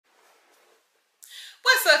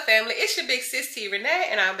What's up, family? It's your big sis T Renee,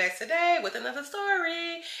 and I'm back today with another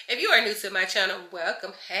story. If you are new to my channel,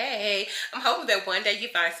 welcome. Hey, I'm hoping that one day you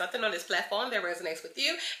find something on this platform that resonates with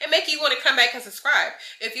you and make you want to come back and subscribe.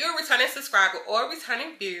 If you're a returning subscriber or a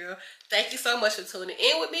returning viewer, thank you so much for tuning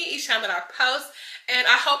in with me each time that I post. And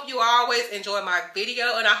I hope you always enjoy my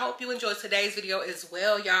video, and I hope you enjoy today's video as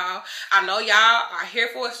well, y'all. I know y'all are here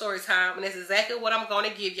for a story time, and that's exactly what I'm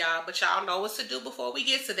going to give y'all, but y'all know what to do before we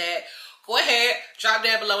get to that. Go ahead, drop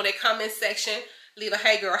down below in the comment section. Leave a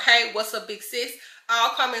hey girl, hey, what's up big sis? All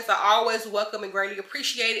comments are always welcome and greatly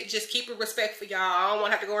appreciated. Just keep it respectful, y'all. I don't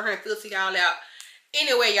want to have to go in here and filter y'all out.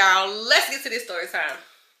 Anyway, y'all, let's get to this story time.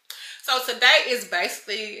 So today is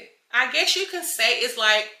basically, I guess you can say it's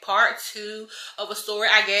like part 2 of a story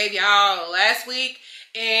I gave y'all last week.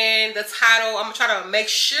 And the title, I'm going to try to make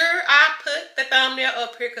sure I put the thumbnail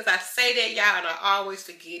up here because I say that, y'all, and I always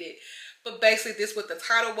forget it. But basically, this is what the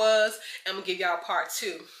title was. I'm going to give y'all part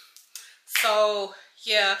 2. So,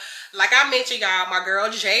 yeah, like I mentioned, y'all, my girl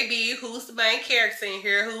JB, who's the main character in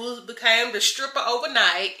here, who became the stripper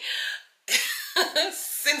overnight.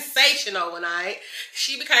 Sensation overnight.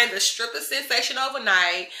 She became the stripper sensation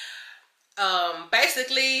overnight.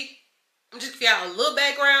 Basically, I'm just giving y'all a little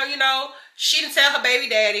background, you know. She didn't tell her baby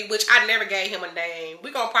daddy, which I never gave him a name.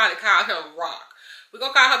 We're going to probably call him Rock. We're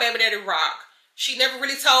going to call her baby daddy Rock. She never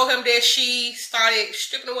really told him that she started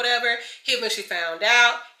stripping or whatever. He eventually found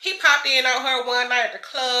out. He popped in on her one night at the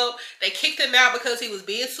club. They kicked him out because he was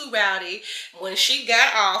being too rowdy. When she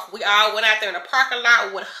got off, we all went out there in the parking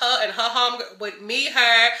lot with her and her home, with me,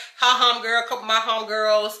 her homegirl, a couple of my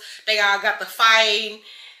homegirls. They all got the fighting.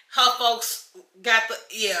 Her folks got the,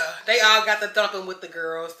 they all got the dumping with the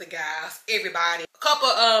girls, the guys, everybody. A couple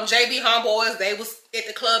JB homeboys, they was at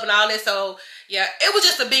the club and all that. So, yeah, it was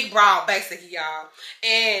just a big brawl, basically, y'all.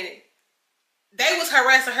 And they was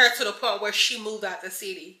harassing her to the point where she moved out the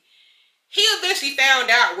city. He eventually found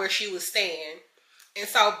out where she was staying. And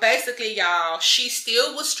so, basically, y'all, she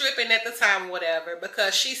still was stripping at the time or whatever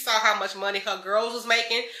because she saw how much money her girls was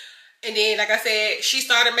making. And then, like I said, she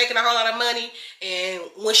started making a whole lot of money. And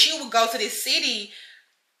when she would go to this city,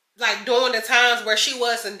 like during the times where she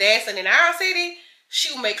wasn't dancing in our city,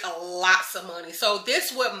 she would make lots of money. So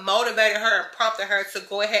this what motivated her and prompted her to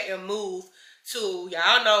go ahead and move to,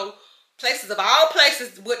 y'all know, places of all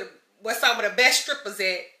places where some of the best strippers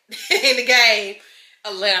at in the game,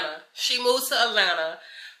 Atlanta. She moved to Atlanta,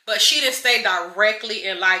 but she didn't stay directly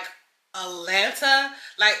in like Atlanta.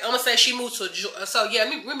 Like I'm gonna say she moved to, so yeah,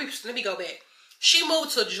 let me go back. She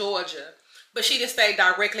moved to Georgia, but she didn't stay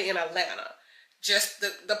directly in Atlanta. Just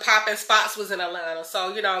the popping spots was in Atlanta.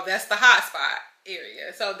 So, you know, that's the hot spot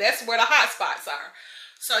area. So that's where the hot spots are.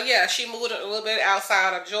 So yeah, she moved a little bit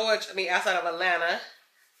outside of Georgia, outside of Atlanta.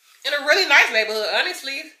 In a really nice neighborhood,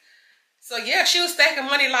 honestly. So yeah, she was stacking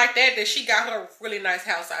money like that she got her a really nice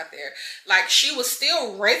house out there. Like she was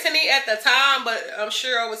still renting it at the time, but I'm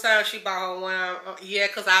sure over time she bought her one. Yeah,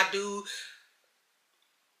 because I do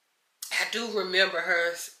remember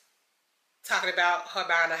her talking about her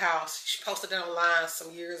buying a house. She posted it online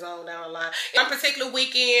some years on down the line. On a particular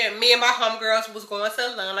weekend, me and my homegirls was going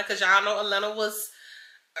to Atlanta because y'all know Atlanta was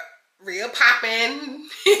real popping.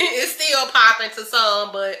 It's still popping to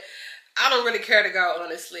some, but I don't really care to go,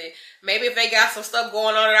 honestly. Maybe if they got some stuff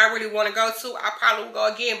going on that I really want to go to, I probably will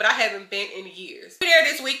go again, but I haven't been in years. We're there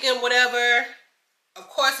this weekend, whatever. Of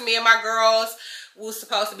course, me and my girls was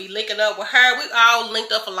supposed to be linking up with her. We all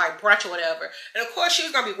linked up for like brunch or whatever. And of course, she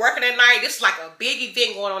was going to be working at night. This is like a big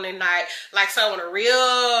event going on at night. Like some of the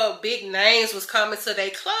real big names was coming to their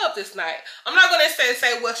club this night. I'm not going to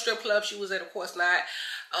say what strip club she was at, of course not.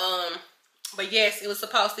 But yes, it was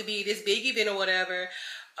supposed to be this big event or whatever.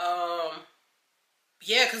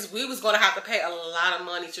 Yeah, because we was going to have to pay a lot of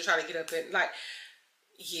money to try to get up in, like,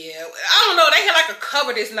 yeah, I don't know, they had like a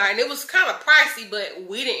cover this night, and it was kind of pricey, but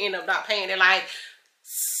we didn't end up not paying it. Like,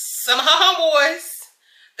 some of her homeboys,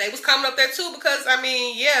 they was coming up there too, because, I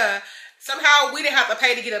mean, yeah, somehow we didn't have to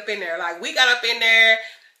pay to get up in there. Like, we got up in there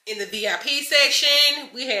in the VIP section,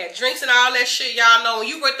 we had drinks and all that shit. Y'all know, when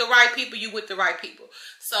you with the right people, you with the right people.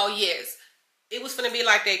 So, yes, it was gonna be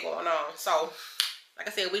like that going on. So, like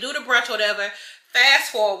I said, we do the brunch or whatever.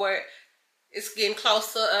 Fast forward, it's getting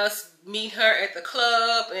close to us meeting her at the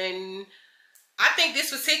club. And I think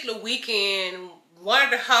this particular weekend,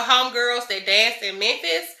 one of her homegirls that danced in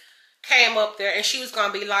Memphis came up there. And she was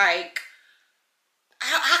going to be like,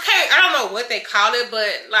 I don't know what they call it, but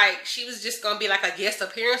like she was just going to be like a guest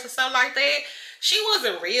appearance or something like that. She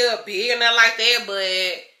wasn't real big and nothing like that,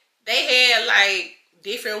 but they had like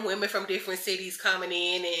different women from different cities coming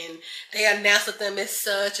in, and they announced them as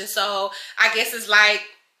such. And so I guess it's like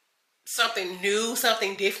something new,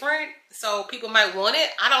 something different. So people might want it.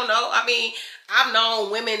 I don't know. I mean, I've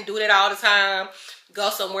known women do that all the time. Go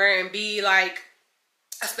somewhere and be like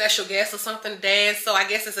a special guest or something, dance. So I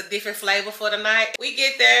guess it's a different flavor for the night. We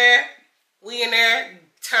get there. We in there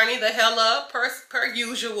turning the hell up per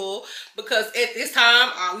usual. Because at this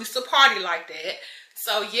time, I used to party like that.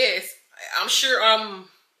 So yes, I'm sure,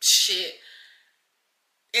 shit.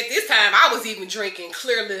 At this time, I was even drinking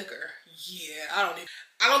clear liquor. Yeah, I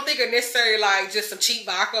don't think it necessarily like just some cheap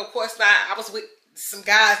vodka. Of course not. I was with some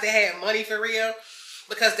guys that had money for real,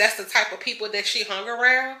 because that's the type of people that she hung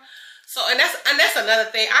around. So, and that's another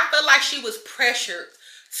thing. I feel like she was pressured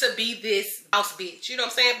to be this boss bitch. You know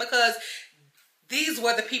what I'm saying? Because these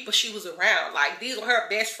were the people she was around. Like, these were her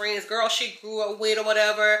best friends, girls she grew up with or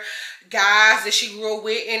whatever, guys that she grew up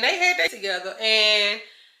with, and they had that together. And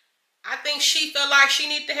I think she felt like she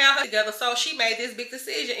needed to have her together, so she made this big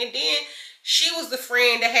decision. And then she was the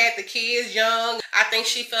friend that had the kids young. I think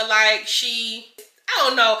she felt like I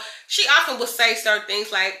don't know, she often would say certain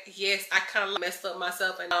things like, yes, I kind of messed up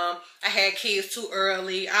myself, and I had kids too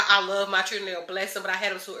early. I love my children, they're a blessing, but I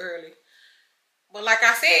had them too early. But like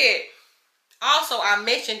I said, also I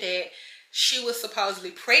mentioned that she was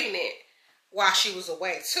supposedly pregnant while she was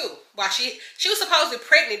away too. While she was supposedly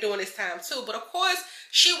pregnant during this time too. But of course,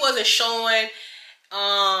 she wasn't showing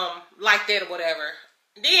like that or whatever.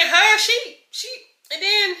 Then and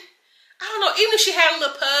then I don't know, even if she had a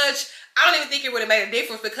little pudge, I don't even think it would have made a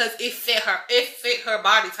difference, because it fit her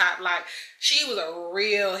body type. Like, she was a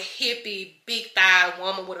real hippie, big thigh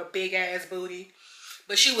woman with a big ass booty.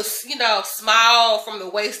 But she was, you know, small from the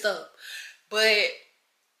waist up. But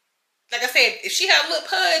like I said, if she had a little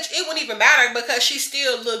pudge, it wouldn't even matter, because she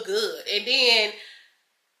still looked good. And then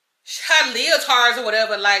her leotards or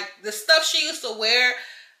whatever, like the stuff she used to wear,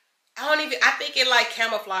 I think it like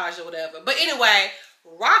camouflage or whatever. But anyway,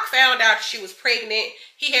 Rock found out she was pregnant.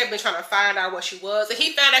 He had been trying to find out what she was. And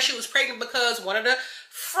he found out she was pregnant because one of the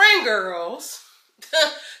friend girls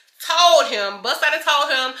told him, and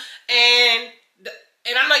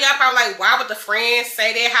I know y'all probably like, why would the friends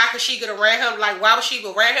say that? How could she get around him? Like, why would she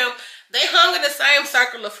go around him? They hung in the same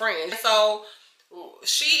circle of friends. So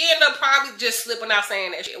she ended up probably just slipping out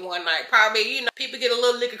saying that shit one night. Probably, you know, people get a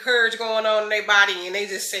little lick of courage going on in their body and they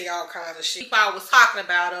just say all kinds of shit. People was talking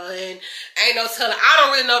about her and ain't no telling. I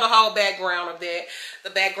don't really know the whole background of that, the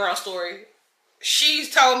background story.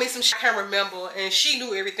 She's told me some shit I can't remember, and she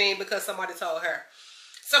knew everything because somebody told her.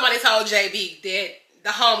 Somebody told JB that the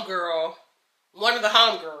homegirl, one of the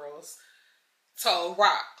homegirls, told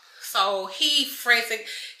Rock. So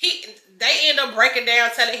they end up breaking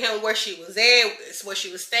down, telling him where she was at, where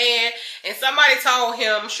she was staying. And somebody told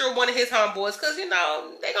him, I'm sure one of his homeboys, because, you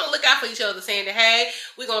know, they're going to look out for each other, saying that, hey,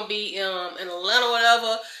 we're going to be in Atlanta or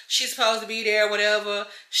whatever. She's supposed to be there, whatever.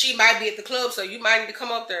 She might be at the club, so you might need to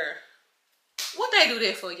come up there. What they do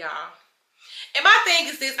that for, y'all? And my thing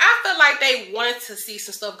is this, I feel like they wanted to see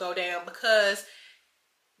some stuff go down, because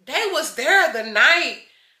they was there the night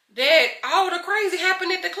that all the crazy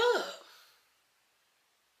happened at the club.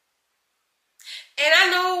 And I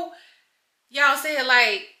know y'all said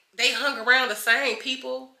like they hung around the same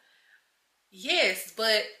people. Yes,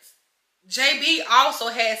 but JB also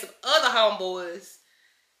had some other homeboys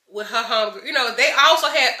with her homegirl. You know, they also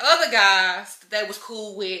had other guys that was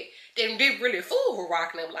cool with, that didn't really fool with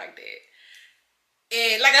Rock them like that.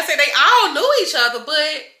 And like I said, they all knew each other,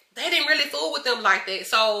 but they didn't really fool with them like that.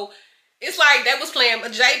 So it's like they was playing,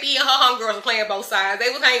 JB and her homegirls were playing both sides.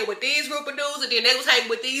 They was hanging with these group of dudes, and then they was hanging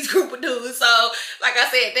with these group of dudes. So, like I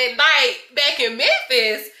said, that night back in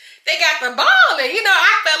Memphis, they got the ball, and you know,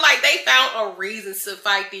 I felt like they found a reason to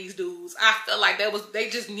fight these dudes. I felt like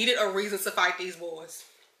they just needed a reason to fight these boys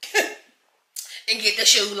and get the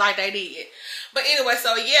shoe like they did. But anyway,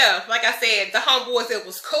 so yeah, like I said, the homeboys that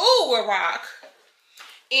was cool with Rock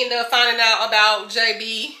ended up finding out about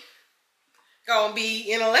JB gonna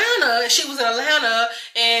be in Atlanta. She was in Atlanta,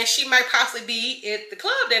 and she might possibly be at the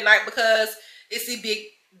club that night because it's the big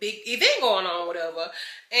event going on, whatever.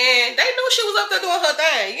 And they knew she was up there doing her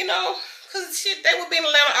thing, you know, because they would be in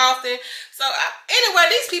Atlanta often. So anyway,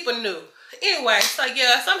 these people knew. Anyway, so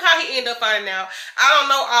yeah, somehow he ended up finding out. I don't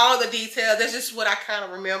know all the details. That's just what I kind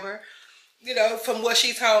of remember, you know, from what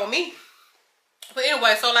she told me. But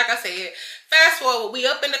anyway, so like I said, fast forward, we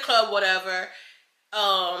up in the club, whatever.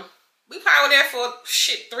 We probably were there for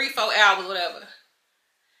 3-4 hours, whatever.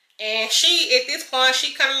 And she, at this point,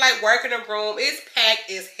 she kind of like working the room. It's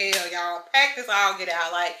packed as hell, y'all. Packed as all get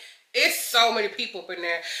out. Like, it's so many people up in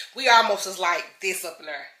there. We almost was like this up in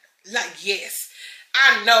there. Like, yes.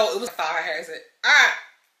 I know it was fire hazard.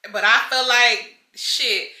 But I felt like,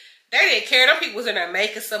 shit, They didn't care. Them people was in there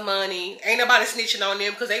making some money. Ain't nobody snitching on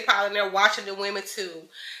them because they probably in there watching the women too.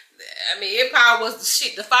 I mean, it probably was the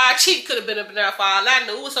shit. The fire chief could have been up in there for all I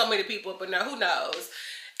knew. It was so many people up in there. Who knows?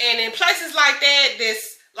 And in places like that,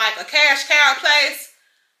 this like a cash cow place,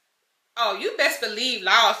 oh, you best believe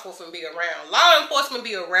law enforcement be around. Law enforcement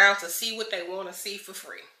be around to see what they want to see for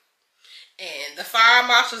free. And the fire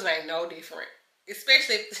marshals ain't no different.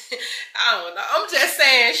 Especially, I don't know. I'm just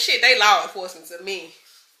saying, shit, they law enforcement to me.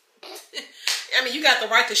 I mean, you got the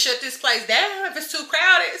right to shut this place down if it's too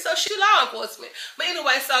crowded. So shoot law enforcement. But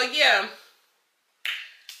anyway, so yeah.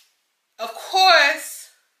 Of course,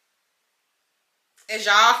 as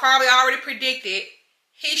y'all probably already predicted,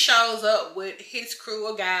 he shows up with his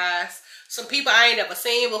crew of guys. Some people I ain't never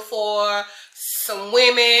seen before. Some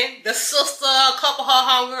women, the sister, a couple of her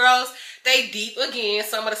homegirls. They deep again,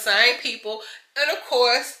 some of the same people. And of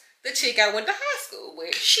course, the chick I went to high school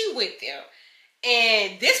with, she with them.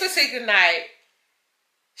 And this particular night,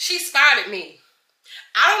 she spotted me.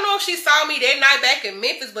 I don't know if she saw me that night back in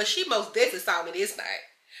Memphis, but she most definitely saw me this night.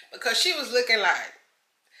 Because she was looking like,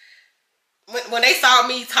 when they saw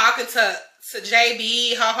me talking to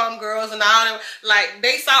JB, her homegirls and all them, like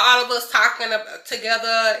they saw all of us talking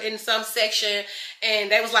together in some section,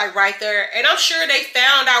 and they was like right there. And I'm sure they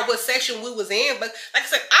found out what section we was in, but like I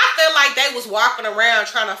said, I felt like they was walking around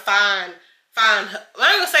trying to find her.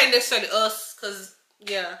 I ain't gonna say necessarily us, cause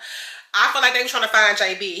yeah, I feel like they were trying to find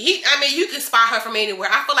JB. I mean, you can spot her from anywhere.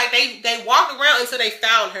 I feel like they walked around until they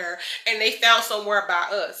found her, and they found somewhere by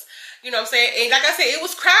us. You know what I'm saying? And like I said, it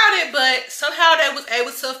was crowded, but somehow they was able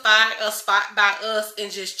to find a spot by us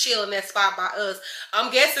and just chill in that spot by us.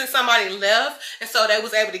 I'm guessing somebody left, and so they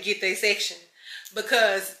was able to get their section.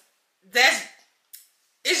 Because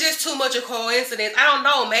it's just too much of a coincidence. I don't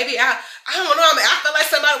know. Maybe, I don't know. I mean, I felt like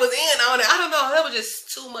somebody was in on it. I don't know. That was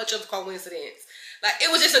just too much of a coincidence. Like,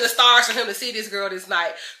 it was just in the stars for him to see this girl this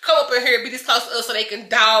night. Come up in here, be this close to us so they can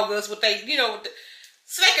dog us with they, you know,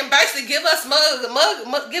 so they can basically give us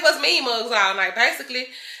give us mean mugs all night, basically.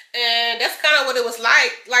 And that's kind of what it was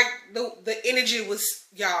like. Like, the energy was,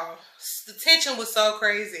 y'all, the tension was so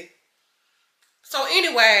crazy. So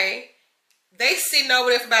anyway, they sitting over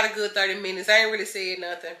there for about a good 30 minutes. I ain't really said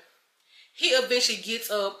nothing. He eventually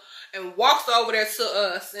gets up and walks over there to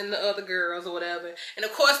us and the other girls or whatever. And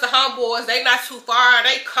of course, the homeboys, they not too far.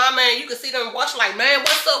 They coming. You can see them watching like, man,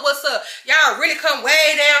 what's up, what's up? Y'all really come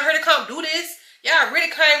way down here to come do this? Y'all really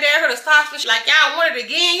came down here to start some shit? Like, y'all want it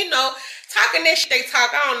again? You know, talking that shit they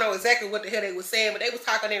talk. I don't know exactly what the hell they was saying, but they was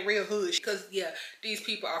talking that real hood. Because, yeah, these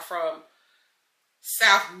people are from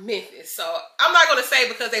South Memphis. So, I'm not going to say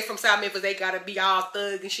because they from South Memphis, they got to be all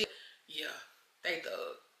thug and shit. Yeah, they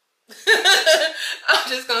thug. I'm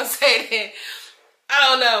just going to say that. I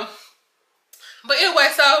don't know. But anyway,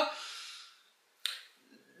 so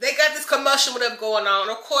they got this commotion with them going on.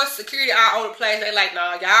 Of course, security all over the place. They like,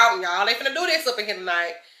 nah, y'all ain't finna do this up in here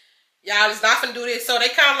tonight. Y'all is not finna do this. So they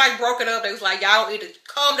kind of like broke it up. They was like, y'all either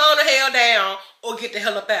calm down the hell down or get the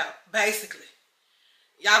hell up out, basically.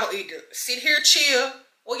 Y'all gonna either sit here, chill,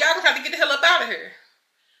 or y'all gonna have to get the hell up out of here.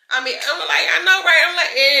 I mean, I'm like, I know, right? I'm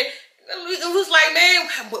like, and it was like, man,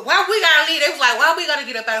 why we gotta leave? They was like, why we gotta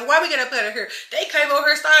get up out of here? Why we get up out of here? They came over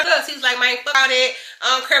here and started us. He was like, man, fuck all that.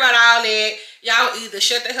 I don't care about all that. Y'all either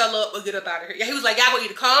shut the hell up or get up out of here. Yeah, he was like, y'all gonna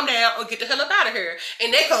either calm down or get the hell up out of here.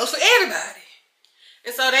 And that goes for everybody.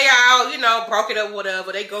 And so they all, you know, broke it up,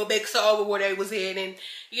 whatever. They go back to over where they was in. And,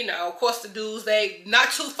 you know, of course the dudes, they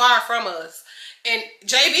not too far from us. And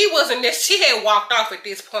JB wasn't there. She had walked off at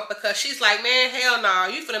this point because she's like, man, hell no.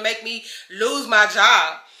 You finna make me lose my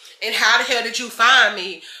job. And how the hell did you find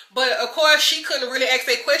me? But of course, she couldn't really ask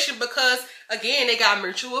that question because, again, they got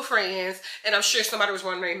mutual friends. And I'm sure somebody was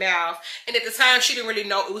running their mouth. And at the time, she didn't really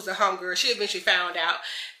know it was the homegirl. She eventually found out.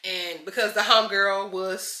 And because the homegirl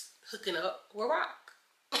was hooking up with Rock.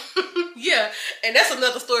 Yeah. And that's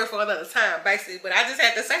another story for another time, basically. But I just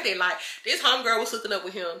had to say that, like, this homegirl was hooking up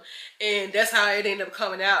with him. And that's how it ended up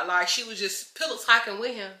coming out. Like, she was just pillow talking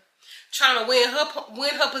with him. Trying to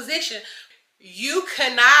win her position. You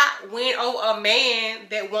cannot win over a man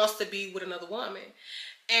that wants to be with another woman.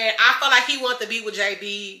 And I felt like he wanted to be with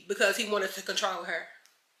JB because he wanted to control her.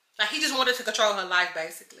 Like, he just wanted to control her life,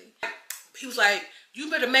 basically. He was like,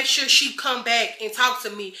 you better make sure she come back and talk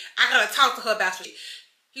to me. I gotta talk to her about some shit.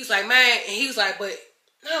 He was like, man, and he was like, but,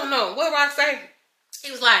 I don't know, what Rock say?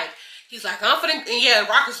 He was like, I'm finna, and yeah,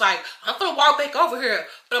 Rock was like, I'm finna walk back over here,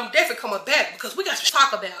 but I'm definitely coming back because we got to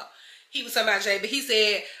talk about. He was talking about Jay, but he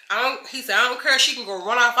said, I don't care if she can go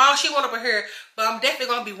run off all she want up in here, but I'm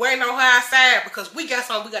definitely going to be waiting on her outside because we got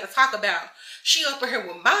something we got to talk about. She up in here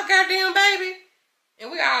with my goddamn baby,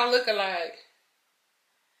 and we all looking like,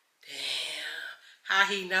 Damn, how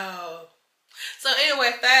he know? So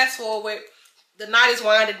anyway, fast forward, the night is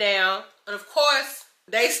winding down, and of course,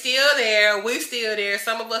 they still there, we still there,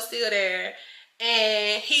 some of us still there,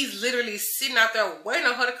 and he's literally sitting out there waiting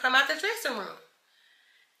on her to come out the dressing room.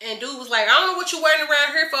 And dude was like, I don't know what you waiting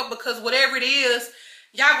around here for, because whatever it is,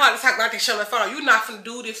 y'all got to talk about this shit on the phone. You're not finna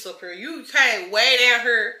do this up here. You can't wait down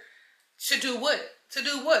here to do what? To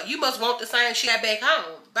do what? You must want the same shit back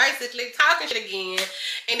home. Basically, talking shit again.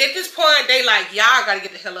 And at this point, they like, y'all gotta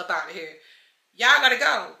get the hell up out of here. Y'all gotta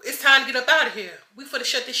go. It's time to get up out of here. We finna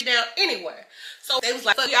shut this shit down anyway. So they was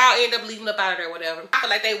like, fuck, y'all end up leaving up out of there, whatever. I feel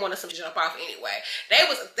like they wanted some to jump off anyway. They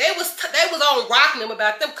was on rocking them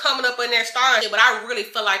about them coming up in there starting shit, but I really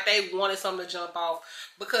feel like they wanted something to jump off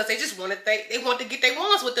because they just wanted they wanted to get their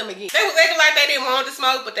ones with them again. They was acting like they didn't want to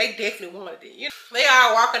smoke, but they definitely wanted it. You know, they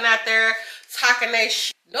all walking out there talking that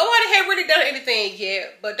shit. Nobody had really done anything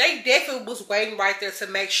yet, but they definitely was waiting right there to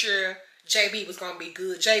make sure JB was gonna be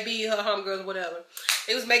good. JB, her homegirls, whatever.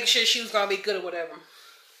 They was making sure she was gonna be good or whatever.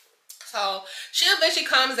 So she eventually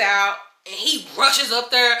comes out and he rushes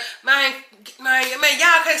up there. Man,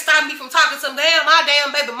 y'all can't stop me from talking to my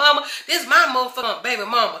damn baby mama. This is my motherfucking baby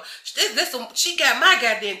mama. She got my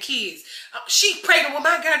goddamn kids. She pregnant with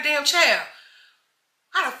my goddamn child.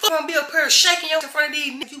 How the fuck gonna be up here shaking you in front of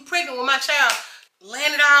these niggas? You pregnant with my child?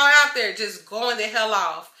 Laying it all out there, just going the hell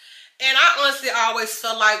off. And I honestly always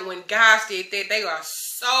felt like when guys did that, they are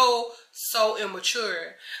so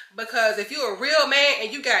immature. Because if you're a real man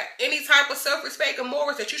and you got any type of self-respect and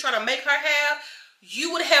morals that you're trying to make her have,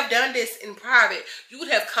 you would have done this in private. You would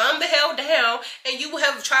have calmed the hell down and you would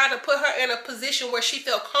have tried to put her in a position where she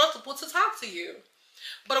felt comfortable to talk to you.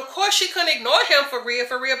 But of course she couldn't ignore him for real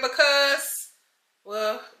because,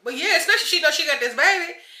 well, but yeah, especially she knows she got this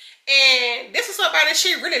baby. And this was somebody that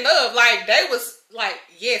she really loved. Like, they was like,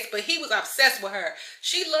 yes, but he was obsessed with her.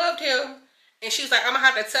 She loved him. And she was like, I'm going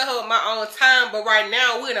to have to tell her my own time. But right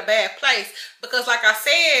now, we're in a bad place. Because like I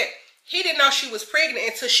said, he didn't know she was pregnant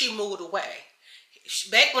until she moved away.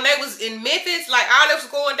 Back when they was in Memphis, like all this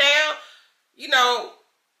was going down, you know,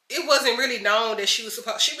 it wasn't really known that she was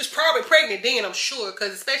supposed. She was probably pregnant then, I'm sure.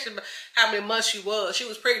 Because especially how many months she was. She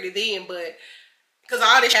was pregnant then, but because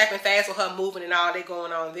all this happened fast with her moving and all that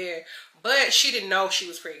going on there. But she didn't know she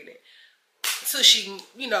was pregnant until she,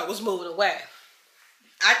 you know, was moving away.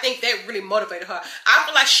 I think that really motivated her. I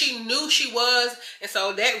feel like she knew she was, and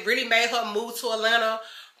so that really made her move to Atlanta.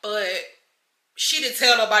 But she didn't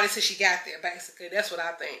tell nobody till she got there, basically. That's what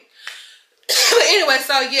I think. But anyway,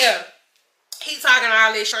 so yeah. He talking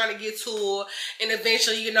all this, trying to get to her, and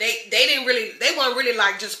eventually, you know, they weren't really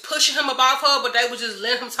like just pushing him above her, but they was just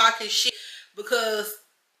letting him talk his shit. Because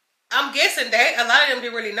I'm guessing that a lot of them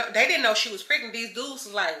didn't really know. They didn't know she was pregnant. These dudes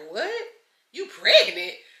was like, what? You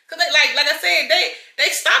pregnant? Because they, like I said,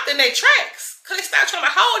 they stopped in their tracks. Because they stopped trying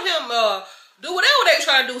to hold him, do whatever they were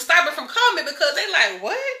trying to do, stop him from coming, because they like,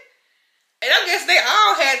 what? And I guess they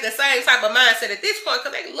all had the same type of mindset at this point,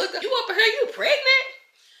 because they look, you up here, you pregnant?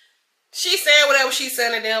 She said whatever she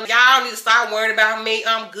said to them. Y'all need to stop worrying about me.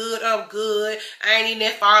 I'm good. I'm good. I ain't even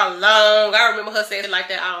that far along. I remember her saying it like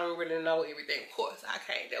that. I don't really know everything. Of course, I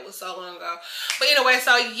can't. That was so long ago. But anyway,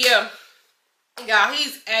 so yeah. Y'all,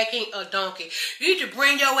 he's acting a donkey. You need to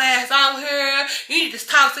bring your ass on here. You need to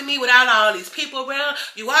talk to me without all these people around.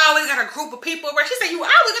 You always got a group of people around. She said, you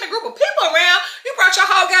always got a group of people around. You brought your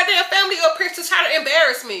whole goddamn family up here to try to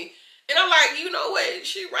embarrass me. And I'm like, you know what?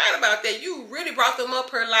 She right about that. You really brought them up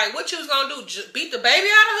here. Like, what you was going to do? Just beat the baby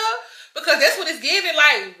out of her? Because that's what it's giving.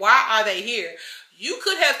 Like, why are they here? You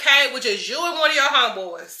could have came with just you and one of your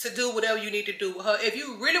homeboys to do whatever you need to do with her. If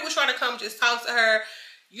you really was trying to come just talk to her,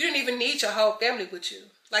 you didn't even need your whole family with you.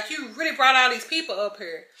 Like, you really brought all these people up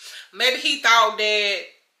here. Maybe he thought that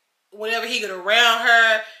whenever he got around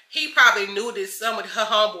her, he probably knew that some of her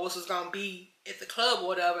homeboys was going to be at the club or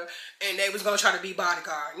whatever, and they was gonna try to be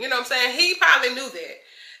bodyguard. You know what I'm saying? He probably knew that.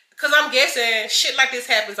 Because I'm guessing shit like this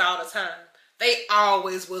happens all the time. They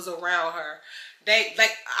always was around her. They,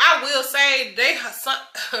 like, I will say,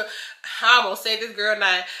 I almost said this girl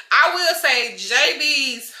name. I will say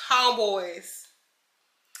JB's homeboys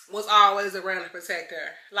was always around to protect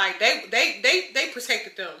her. Like, they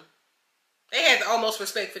protected them. They had the utmost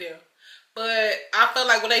respect for them. But I felt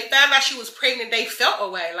like when they found out she was pregnant, they felt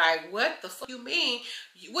away. Like, what the fuck you mean?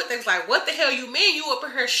 They was like, what the hell you mean? You up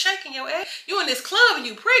in here shaking your ass? You in this club and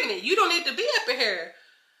you pregnant. You don't need to be up in here.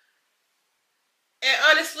 And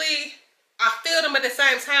honestly, I feel them at the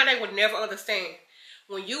same time. They would never understand.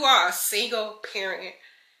 When you are a single parent,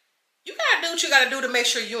 you gotta do what you gotta do to make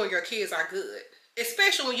sure you and your kids are good.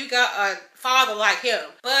 Especially when you got a father like him.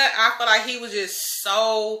 But I feel like he was just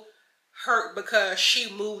so hurt because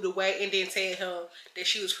she moved away and didn't tell him that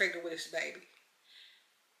she was pregnant with his baby.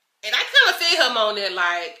 And I kind of feel him on that,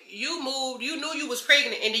 like, you moved, you knew you was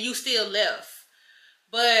pregnant, and then you still left.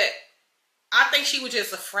 But I think she was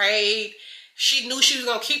just afraid. She knew she was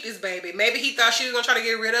going to keep this baby. Maybe he thought she was going to try to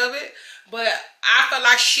get rid of it. But I felt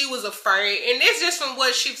like she was afraid. And this just from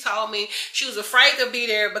what she told me. She was afraid to be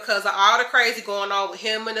there because of all the crazy going on with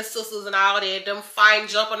him and the sisters and all that. Them fighting,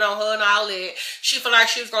 jumping on her and all that. She felt like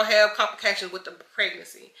she was going to have complications with the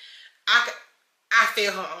pregnancy. I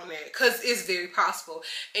feel her on that because it's very possible.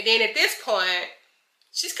 And then at this point,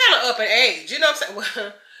 she's kind of up in age. You know what I'm saying?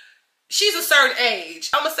 Well, she's a certain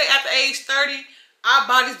age. I'm going to say after age 30, our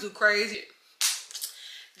bodies do crazy.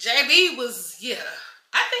 JB was, yeah.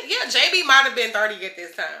 I think, yeah, JB might have been 30 at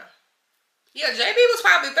this time. Yeah, JB was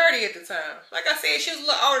probably 30 at the time. Like I said, she was a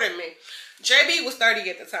little older than me. JB was 30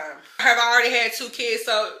 at the time. I have already had 2 kids,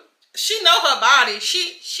 so she know her body.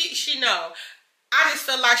 She know. I just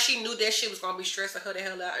felt like she knew that she was going to be stressing her the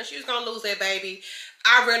hell out. And she was going to lose that baby.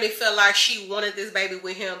 I really felt like she wanted this baby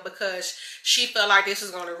with him because she felt like this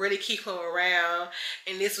was going to really keep him around.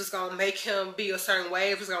 And this was going to make him be a certain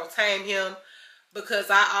way. It was going to tame him. Because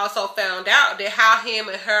I also found out that how him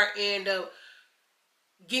and her end up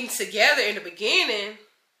getting together in the beginning.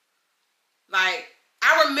 Like,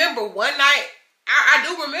 I remember one night. I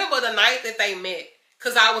do remember the night that they met.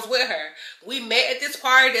 Because I was with her. We met at this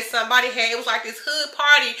party that somebody had. It was like this hood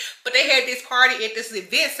party. But they had this party at this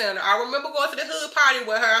event center. I remember going to the hood party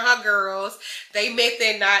with her and her girls. They met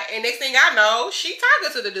that night. And next thing I know, she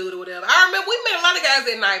talking to the dude or whatever. I remember we met a lot of guys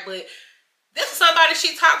that night. But this is somebody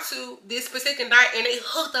she talked to this specific night. And they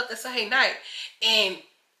hooked up the same night. And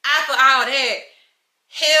after all that,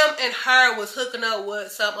 him and her was hooking up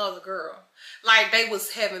with some other girl. Like they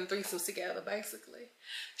was having threesomes together basically.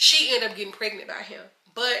 She ended up getting pregnant by him.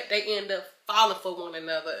 But they end up falling for one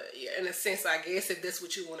another. In a sense, I guess, if that's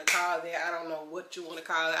what you want to call it. I don't know what you want to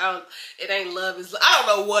call it. It ain't love. I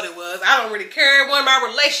don't know what it was. I don't really care. It wasn't my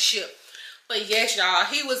relationship. But yes, y'all,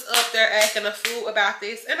 he was up there acting a fool about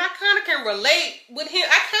this. And I kind of can relate with him.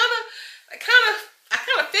 I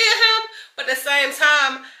kind of feel him. But at the same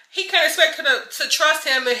time, he can't expect her to trust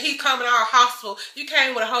him, and he coming to our hospital. You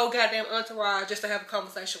came with a whole goddamn entourage just to have a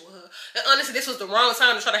conversation with her. And honestly, this was the wrong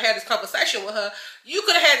time to try to have this conversation with her. You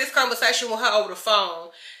could have had this conversation with her over the phone.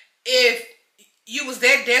 If you was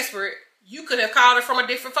that desperate, you could have called her from a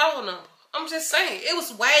different phone number. I'm just saying. It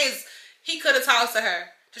was ways he could have talked to her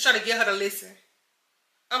to try to get her to listen.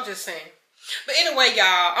 I'm just saying. But anyway,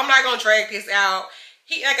 y'all, I'm not going to drag this out.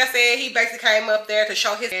 Like I said, he basically came up there to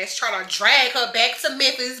show his ass, trying to drag her back to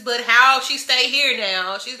Memphis, but how she stay here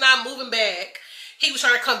now? She's not moving back. He was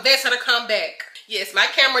trying to convince her to come back. Yes, my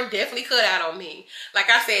camera definitely cut out on me. Like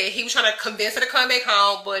I said, he was trying to convince her to come back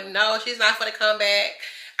home, but no, she's not for to come back.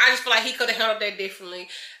 I just feel like he could have handled that differently.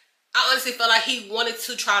 I honestly feel like he wanted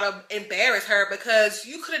to try to embarrass her because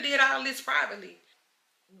you could have did all this privately.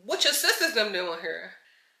 What your sisters them doing here?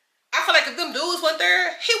 I feel like if them dudes went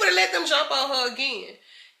there, he would have let them jump on her again.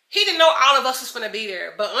 He didn't know all of us was finna be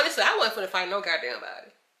there. But honestly, I wasn't finna fight no goddamn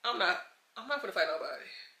body. I'm not finna fight nobody.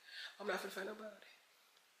 I'm not finna fight nobody.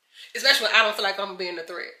 Especially when I don't feel like I'm being a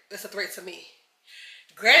threat. It's a threat to me.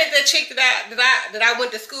 Granted, that chick that I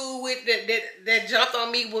went to school with that jumped on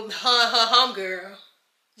me with her homegirl.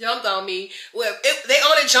 Jumped on me. Well, they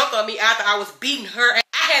only jumped on me after I was beating her.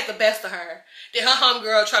 I had the best of her. Then her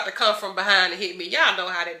homegirl tried to come from behind and hit me. Y'all know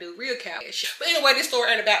how they do. Real cowardice. But anyway, this story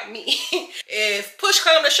ain't about me. If push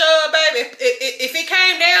come to shove, baby, if it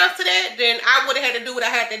came down to that, then I would have had to do what I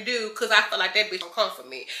had to do because I felt like that bitch don't come for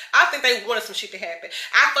me. I think they wanted some shit to happen.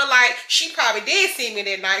 I feel like she probably did see me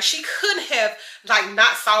that night. She couldn't have like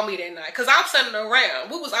not saw me that night because I was standing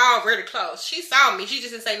around. We was all really close. She saw me. She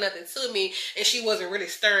just didn't say nothing to me, and she wasn't really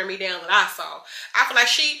stirring me down that I saw. I feel like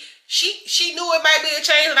she knew it might be a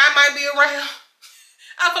change and I might be around.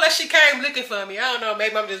 I feel like she came looking for me. I don't know.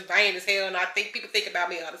 Maybe I'm just vain as hell and I think people think about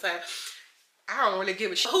me all the time. I don't really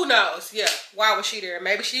give a shit. Who knows? Yeah. Why was she there?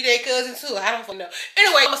 Maybe she their cousin too. I don't know.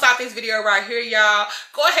 Anyway, I'm going to stop this video right here, y'all.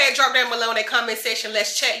 Go ahead, drop down below in the comment section.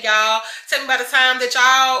 Let's chat, y'all. Tell me about the time that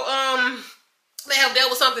y'all may have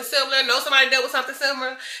dealt with something similar. Know somebody dealt with something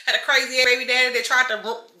similar. Had a crazy baby daddy that tried to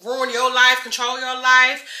ruin your life, control your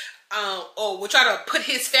life. Or will try to put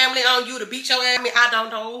his family on you to beat your ass. I mean, I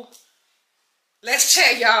don't know. Let's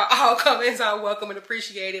chat, y'all. All comments are welcome and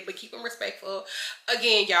appreciated, but keep them respectful.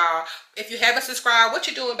 Again, y'all, if you haven't subscribed, what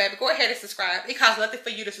you doing, baby? Go ahead and subscribe. It costs nothing for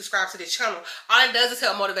you to subscribe to this channel. All it does is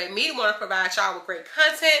help motivate me to want to provide y'all with great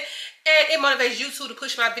content, and it motivates you too to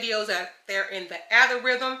push my videos out there in the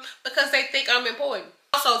algorithm because they think I'm important.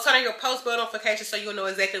 Also, turn on your post bell notifications so you'll know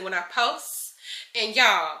exactly when I post. And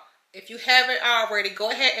y'all, if you haven't already,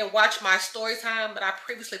 go ahead and watch my story time that I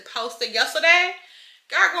previously posted yesterday.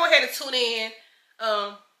 Y'all go ahead and tune in.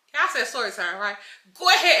 Y'all said story time, right? Go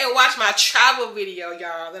ahead and watch my travel video,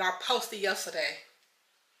 y'all, that I posted yesterday.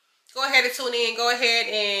 Go ahead and tune in. Go ahead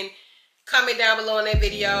and comment down below on that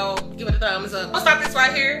video. Give it a thumbs up. I'll stop this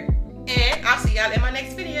right here, and I'll see y'all in my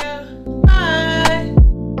next video.